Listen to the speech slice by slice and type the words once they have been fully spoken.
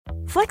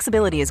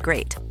Flexibility is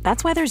great.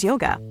 That's why there's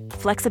yoga.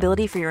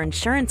 Flexibility for your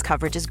insurance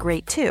coverage is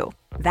great too.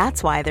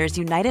 That's why there's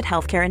United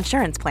Healthcare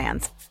Insurance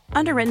Plans.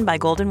 Underwritten by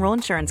Golden Rule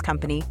Insurance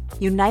Company,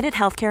 United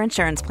Healthcare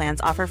Insurance Plans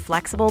offer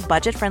flexible,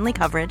 budget-friendly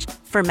coverage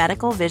for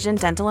medical, vision,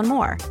 dental, and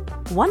more.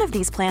 One of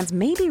these plans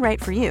may be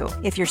right for you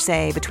if you're,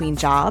 say, between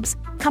jobs,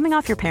 coming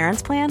off your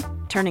parents' plan,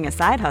 turning a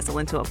side hustle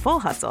into a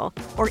full hustle,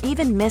 or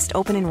even missed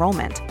open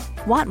enrollment.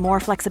 Want more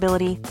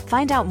flexibility?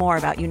 Find out more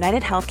about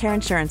United Healthcare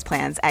Insurance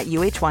Plans at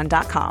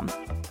uh1.com.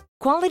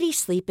 Quality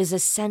sleep is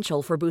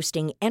essential for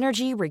boosting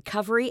energy,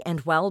 recovery,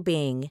 and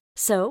well-being.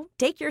 So,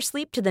 take your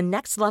sleep to the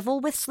next level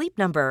with Sleep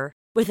Number.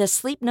 With a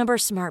Sleep Number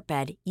smart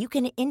bed, you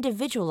can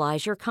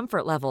individualize your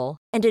comfort level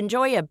and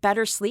enjoy a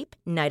better sleep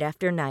night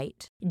after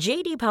night.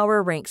 J.D.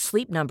 Power ranks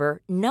Sleep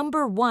Number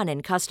number 1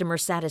 in customer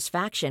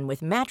satisfaction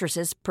with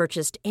mattresses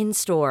purchased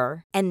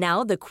in-store. And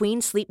now the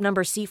Queen Sleep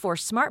Number C4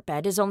 smart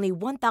bed is only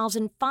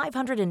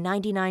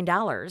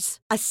 $1,599,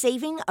 a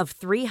saving of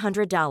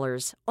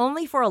 $300,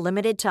 only for a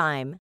limited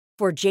time.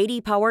 For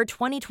J.D. Power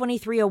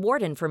 2023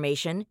 award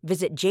information,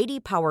 visit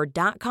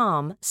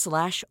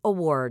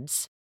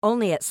jdpower.com/awards.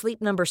 Only at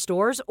Sleep Number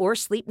stores or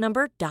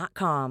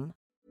sleepnumber.com.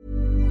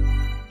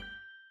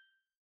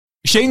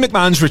 Shane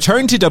McMahon's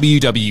return to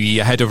WWE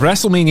ahead of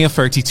WrestleMania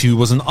 32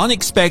 was an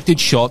unexpected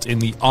shot in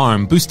the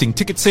arm, boosting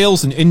ticket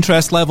sales and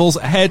interest levels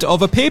ahead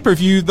of a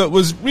pay-per-view that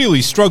was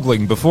really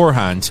struggling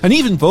beforehand. And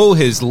even though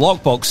his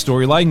lockbox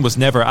storyline was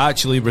never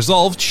actually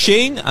resolved,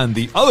 Shane and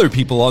the other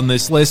people on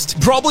this list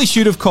probably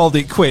should have called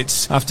it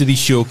quits after the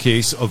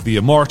showcase of the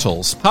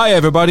Immortals. Hi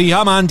everybody,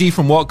 I'm Andy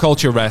from What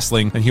Culture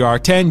Wrestling, and here are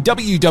 10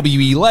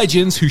 WWE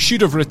legends who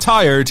should have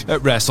retired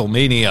at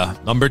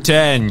WrestleMania. Number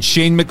 10,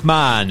 Shane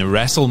McMahon,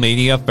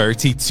 WrestleMania 32.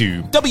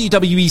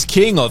 WWE's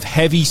king of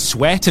heavy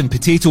sweat and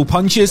potato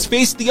punches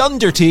faced The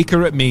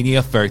Undertaker at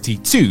Mania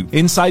 32.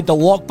 Inside the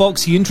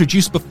lockbox he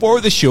introduced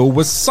before the show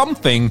was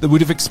something that would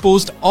have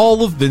exposed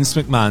all of Vince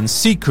McMahon's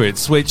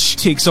secrets, which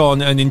takes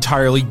on an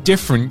entirely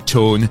different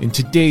tone in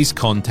today's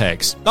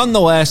context.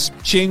 Nonetheless,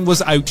 Shane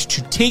was out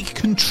to take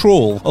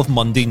control of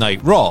Monday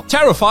Night Raw.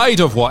 Terrified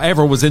of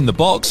whatever was in the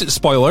box,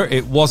 spoiler,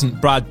 it wasn't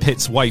Brad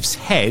Pitt's wife's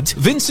head,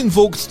 Vince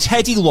invoked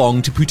Teddy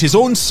Long to put his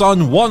own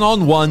son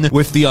one-on-one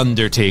with The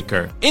Undertaker.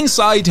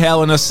 Inside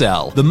Hell in a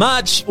Cell. The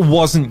match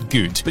wasn't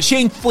good, but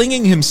Shane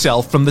flinging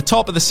himself from the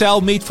top of the cell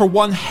made for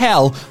one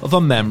hell of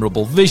a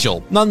memorable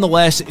visual.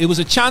 Nonetheless, it was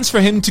a chance for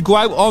him to go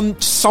out on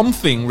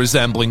something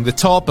resembling the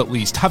top at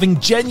least, having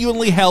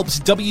genuinely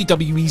helped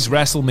WWE's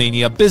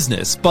WrestleMania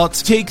business, but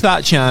take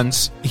that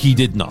chance, he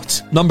did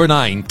not. Number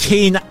 9,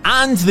 Kane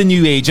and the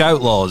New Age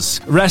Outlaws.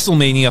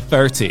 WrestleMania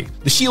 30.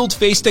 The Shield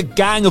faced a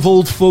gang of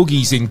old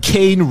fogies in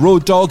Kane,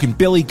 Road Dogg and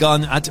Billy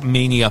Gunn at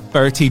Mania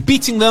 30,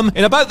 beating them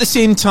in about the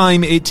same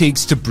time it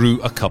takes to brew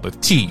a cup of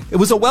tea. It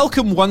was a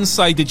welcome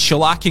one-sided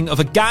shellacking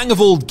of a gang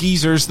of old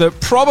geezers that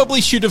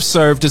probably should have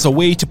served as a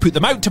way to put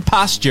them out to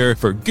pasture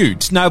for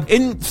good. Now,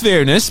 in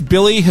fairness,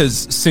 Billy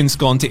has since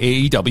gone to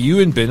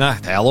AEW and been a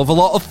hell of a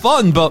lot of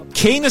fun, but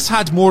Kane has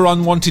had more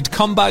unwanted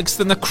comebacks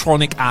than a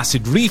chronic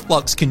acid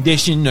reflux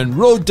condition, and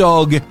Road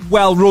Dogg,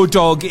 well, Road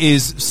Dogg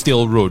is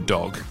still Road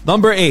Dogg.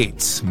 Number 8,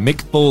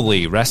 Mick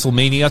Foley,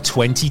 WrestleMania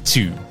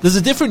 22. There's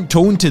a different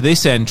tone to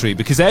this entry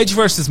because Edge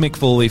vs Mick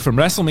Foley from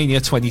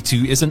WrestleMania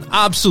 22 is an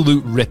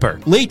absolute ripper.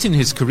 Late in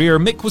his career,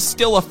 Mick was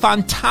still a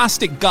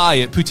fantastic guy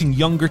at putting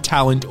younger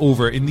talent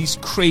over in these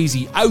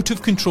crazy,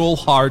 out-of-control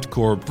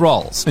hardcore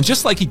brawls. And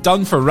just like he'd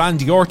done for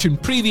Randy Orton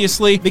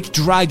previously, Mick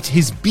dragged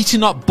his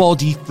beaten-up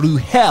body through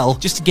hell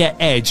just to get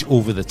Edge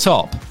over the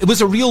top. It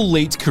was a real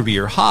late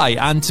career high,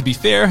 and to be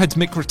fair, had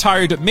Mick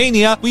retired at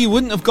Mania, we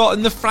wouldn't have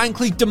gotten the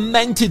frankly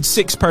demented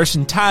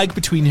six-person tag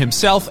between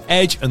himself,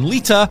 Edge and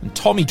Lita, and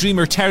Tommy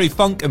Dreamer, Terry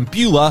Funk and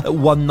Beulah at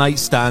One Night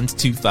Stand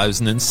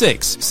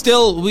 2006.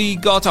 Still, we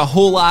got a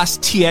whole-ass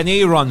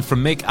TNA run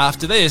from Mick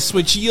after this,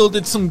 which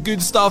yielded some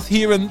good stuff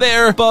here and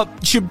there, but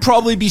should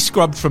probably be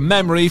scrubbed from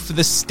memory for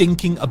the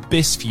stinking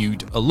Abyss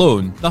feud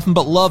alone. Nothing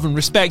but love and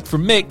respect for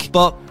Mick,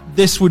 but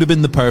this would have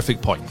been the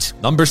perfect point.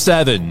 Number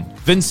 7,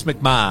 Vince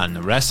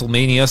McMahon,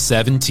 WrestleMania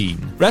 17.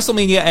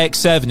 WrestleMania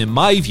X7, in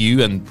my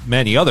view, and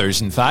many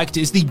others in fact,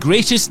 is the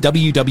greatest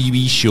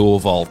WWE show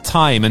of all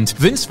time, and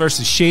Vince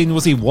vs Shane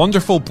was a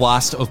wonderful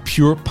blast of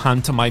pure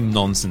pantomime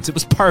nonsense. It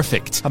was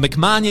perfect. A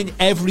McMahon in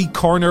every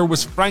corner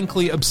was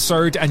frankly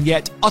absurd and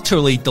yet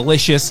utterly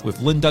delicious,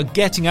 with Linda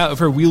getting out of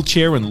her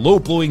wheelchair and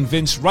low-blowing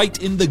Vince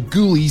right in the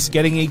ghoulies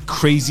getting a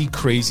crazy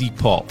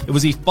pop. It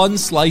was a fun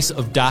slice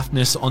of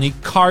daftness on a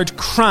card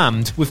crammed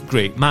with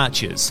great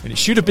matches, and it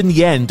should have been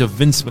the end of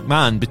Vince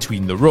McMahon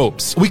between the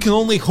ropes. We can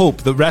only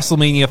hope that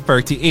WrestleMania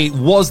 38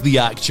 was the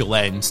actual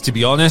end, to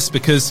be honest,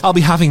 because I'll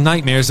be having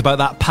nightmares about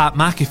that Pat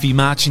McAfee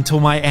match until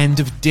my end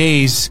of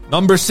days.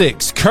 Number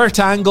 6, Kurt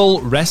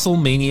Angle,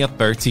 WrestleMania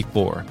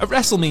 34. At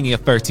WrestleMania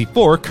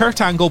 34,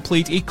 Kurt Angle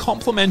played a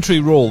complimentary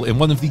role in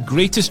one of the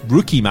greatest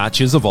rookie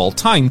matches of all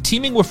time,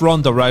 teaming with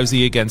Ronda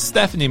Rousey against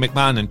Stephanie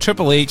McMahon and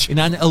Triple H in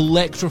an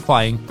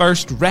electrifying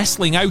first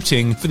wrestling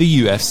outing for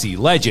the UFC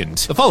legend.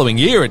 The Following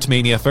year at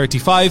Mania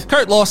 35,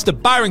 Kurt lost to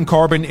Baron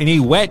Corbin in a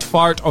wet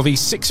fart of a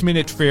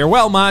 6-minute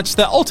farewell match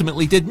that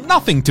ultimately did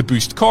nothing to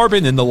boost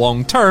Corbin in the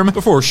long term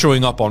before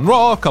showing up on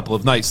Raw a couple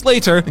of nights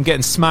later and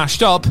getting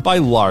smashed up by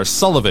Lars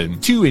Sullivan.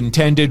 2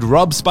 intended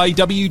rubs by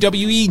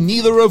WWE,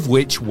 neither of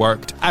which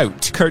worked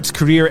out. Kurt's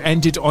career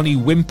ended on a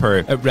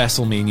whimper at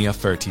WrestleMania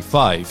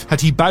 35. Had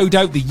he bowed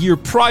out the year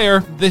prior,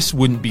 this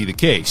wouldn't be the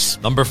case.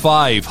 Number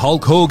 5,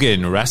 Hulk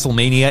Hogan,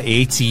 WrestleMania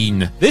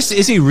 18. This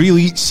is a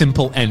really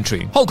simple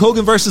entry. Hulk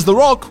Hogan vs. The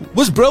Rock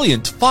was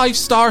brilliant.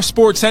 5-star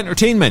sports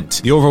entertainment.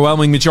 The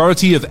overwhelming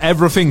majority of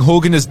everything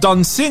Hogan has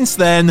done since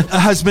then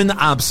has been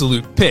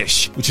absolute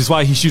pish, which is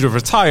why he should have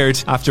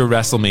retired after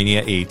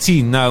WrestleMania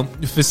 18. Now,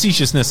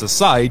 facetiousness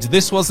aside,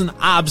 this was an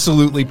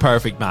absolutely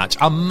perfect match.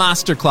 A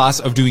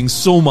masterclass of doing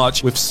so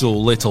much with so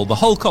little. The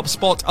Hulk up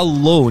spot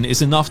alone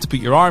is enough to put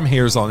your arm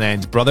hairs on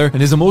end, brother,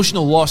 and his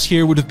emotional loss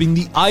here would have been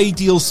the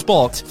ideal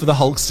spot for the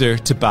Hulkster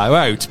to bow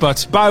out.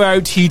 But bow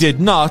out he did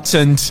not,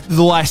 and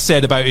the less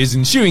said about his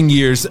ensuing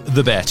years,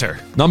 the better.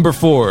 Number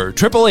 4,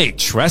 Triple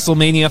H,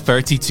 WrestleMania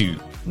 32.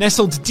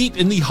 Nestled deep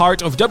in the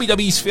heart of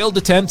WWE's failed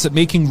attempts at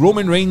making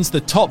Roman Reigns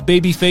the top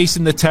babyface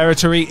in the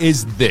territory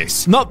is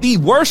this. Not the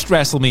worst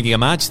WrestleMania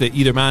match that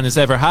either man has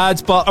ever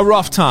had, but a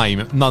rough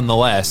time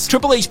nonetheless.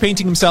 Triple H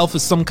painting himself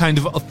as some kind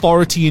of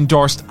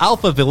authority-endorsed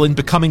alpha villain,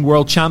 becoming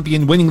world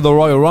champion, winning the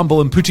Royal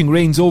Rumble and putting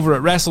Reigns over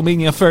at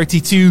WrestleMania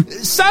 32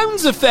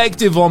 sounds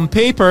effective on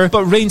paper,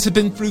 but Reigns had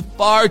been through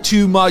far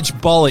too much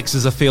bollocks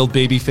as a failed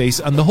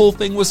babyface, and the whole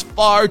thing was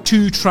far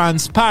too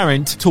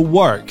transparent to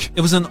work.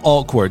 It was an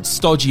awkward,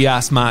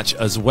 stodgy-ass match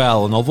as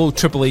well, and although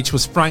Triple H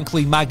was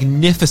frankly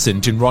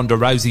magnificent in Ronda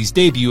Rousey's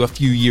debut a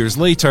few years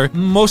later,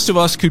 most of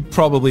us could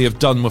probably have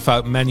done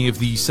without many of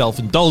the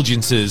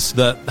self-indulgences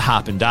that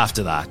happened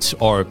after that,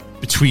 or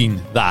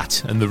between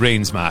that and the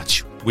Reigns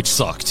match, which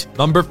sucked.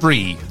 Number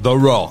 3, The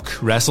Rock,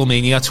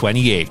 WrestleMania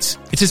 28.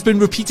 It has been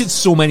repeated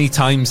so many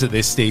times at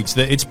this stage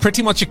that it's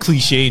pretty much a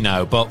cliche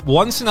now, but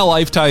once in a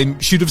lifetime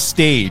should have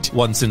stayed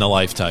once in a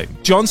lifetime.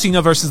 John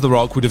Cena versus The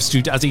Rock would have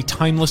stood as a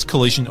timeless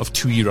collision of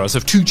 2 eras,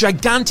 of 2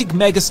 gigantic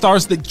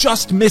megastars that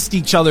just missed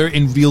each other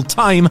in real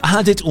time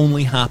had it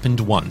only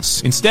happened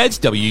once. Instead,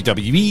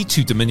 WWE,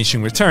 to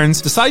diminishing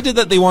returns, decided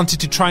that they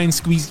wanted to try and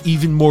squeeze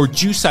even more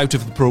juice out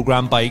of the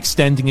program by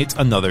extending it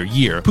another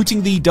year,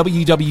 putting the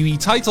WWE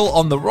title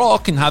on The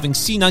Rock and having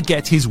Cena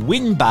get his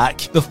win back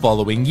the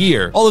following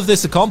year. All of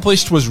this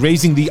accomplished was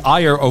raising the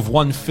ire of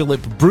one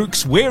Phillip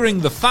Brooks,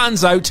 wearing the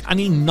fans out, and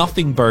a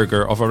nothing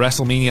burger of a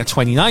WrestleMania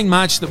 29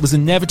 match that was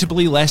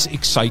inevitably less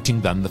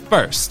exciting than the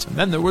first. And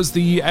then there was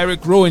the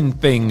Eric Rowan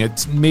thing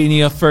at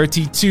Mania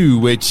 32,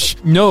 which,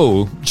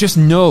 no, just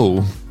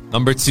no.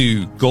 Number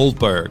 2,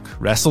 Goldberg,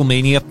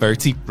 WrestleMania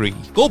 33.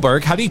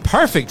 Goldberg had a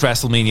perfect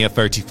WrestleMania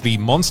 33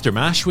 Monster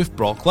Mash with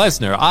Brock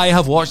Lesnar. I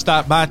have watched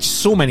that match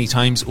so many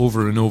times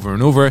over and over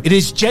and over. It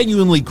is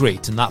genuinely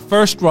great, and that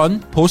first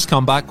run,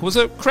 post-comeback, was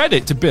a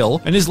credit to Bill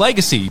and his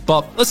legacy.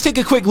 But let's take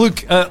a quick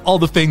look at all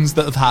the things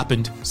that have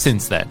happened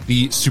since then.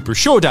 The Super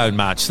Showdown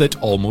match that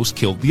almost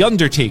killed The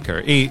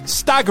Undertaker. A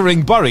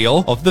staggering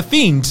burial of The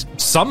Fiend.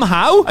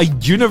 Somehow, a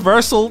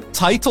Universal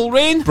title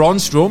reign. Braun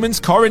Strowman's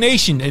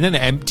coronation in an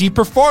empty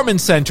performance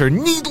center,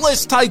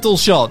 needless title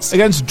shots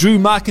against Drew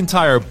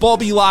McIntyre,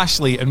 Bobby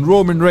Lashley and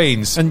Roman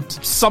Reigns, and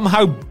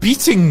somehow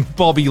beating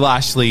Bobby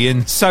Lashley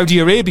in Saudi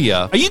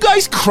Arabia. Are you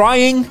guys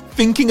crying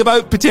thinking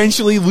about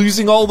potentially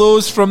losing all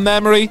those from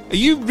memory? Are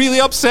you really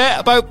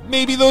upset about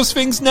maybe those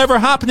things never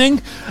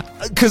happening?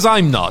 Because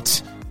I'm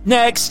not.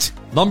 Next,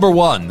 number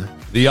 1.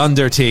 The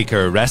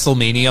Undertaker,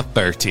 WrestleMania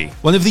 30.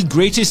 One of the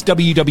greatest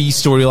WWE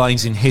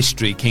storylines in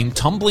history came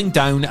tumbling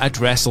down at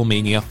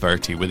WrestleMania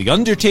 30, where The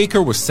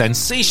Undertaker was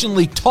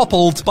sensationally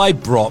toppled by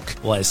Brock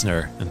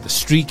Lesnar, and the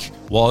streak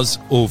was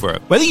over.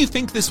 Whether you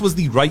think this was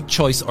the right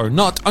choice or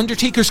not,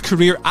 Undertaker's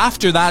career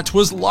after that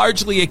was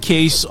largely a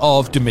case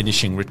of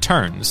diminishing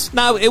returns.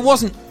 Now, it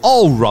wasn't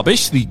all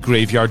rubbish. The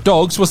Graveyard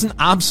Dogs was an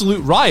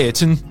absolute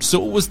riot, and so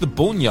was the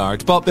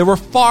Boneyard, but there were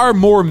far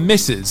more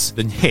misses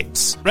than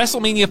hits.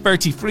 WrestleMania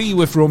 33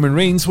 with Roman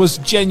Reigns was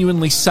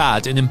genuinely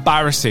sad and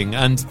embarrassing,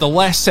 and the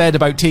less said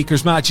about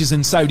Taker's matches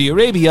in Saudi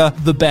Arabia,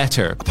 the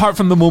better. Apart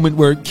from the moment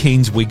where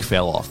Kane's wig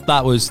fell off.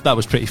 That was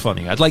pretty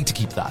funny. I'd like to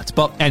keep that.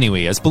 But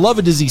anyway, as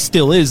beloved as he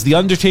still is, The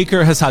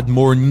Undertaker has had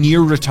more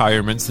near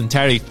retirements than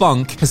Terry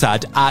Funk has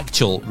had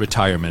actual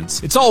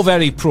retirements. It's all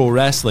very pro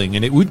wrestling,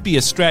 and it would be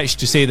a stretch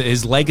to say that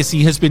his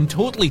legacy has been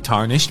totally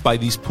tarnished by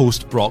these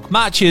post-Brock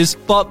matches,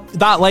 but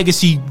that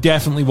legacy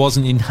definitely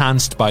wasn't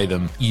enhanced by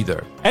them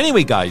either.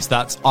 Anyway guys,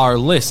 that's our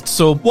list.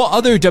 So what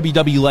other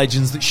WWE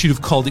legends that should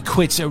have called it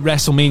quits at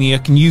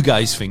WrestleMania can you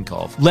guys think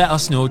of? Let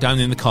us know down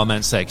in the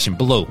comments section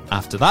below.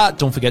 After that,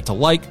 don't forget to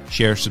like,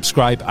 share,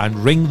 subscribe, and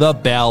ring the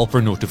bell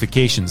for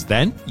notifications.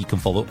 Then you can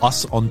follow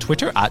us on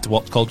Twitter at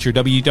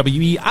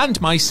WhatCultureWWE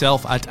and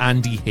myself at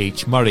Andy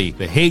H. Murray.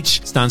 The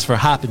H stands for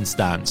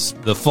Happenstance,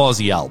 the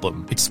Fozzy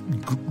album. It's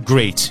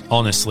great,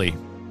 honestly.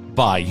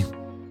 Bye.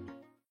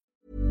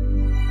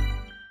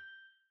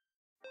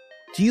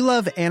 Do you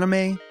love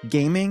anime,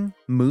 gaming,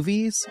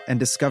 movies, and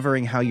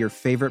discovering how your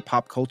favorite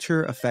pop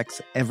culture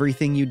affects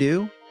everything you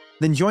do?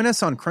 Then join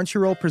us on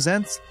Crunchyroll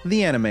Presents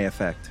The Anime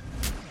Effect.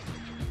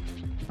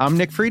 I'm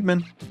Nick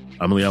Friedman.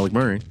 I'm Lee Alec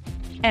Murray.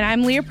 And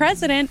I'm Leah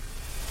President.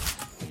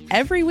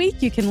 Every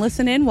week you can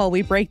listen in while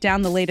we break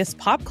down the latest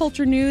pop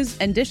culture news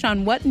and dish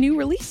on what new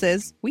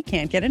releases we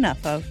can't get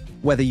enough of.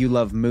 Whether you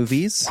love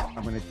movies,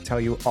 I'm going to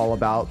tell you all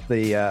about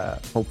the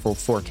hopeful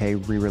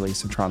 4K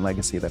re-release of Tron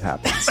Legacy that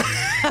happens.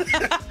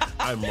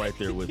 I'm right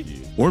there with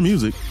you. Or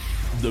music.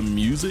 The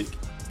music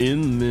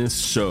in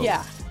this show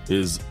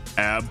is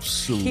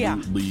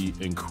absolutely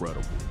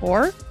incredible.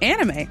 Or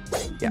anime.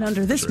 And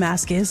under this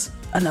mask is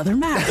another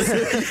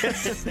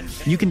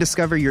mask. You can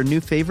discover your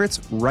new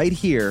favorites right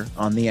here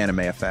on The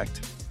Anime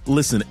Effect.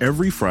 Listen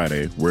every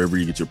Friday wherever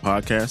you get your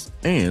podcasts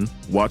and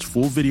watch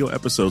full video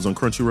episodes on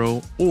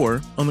Crunchyroll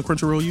or on the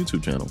Crunchyroll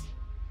YouTube channel.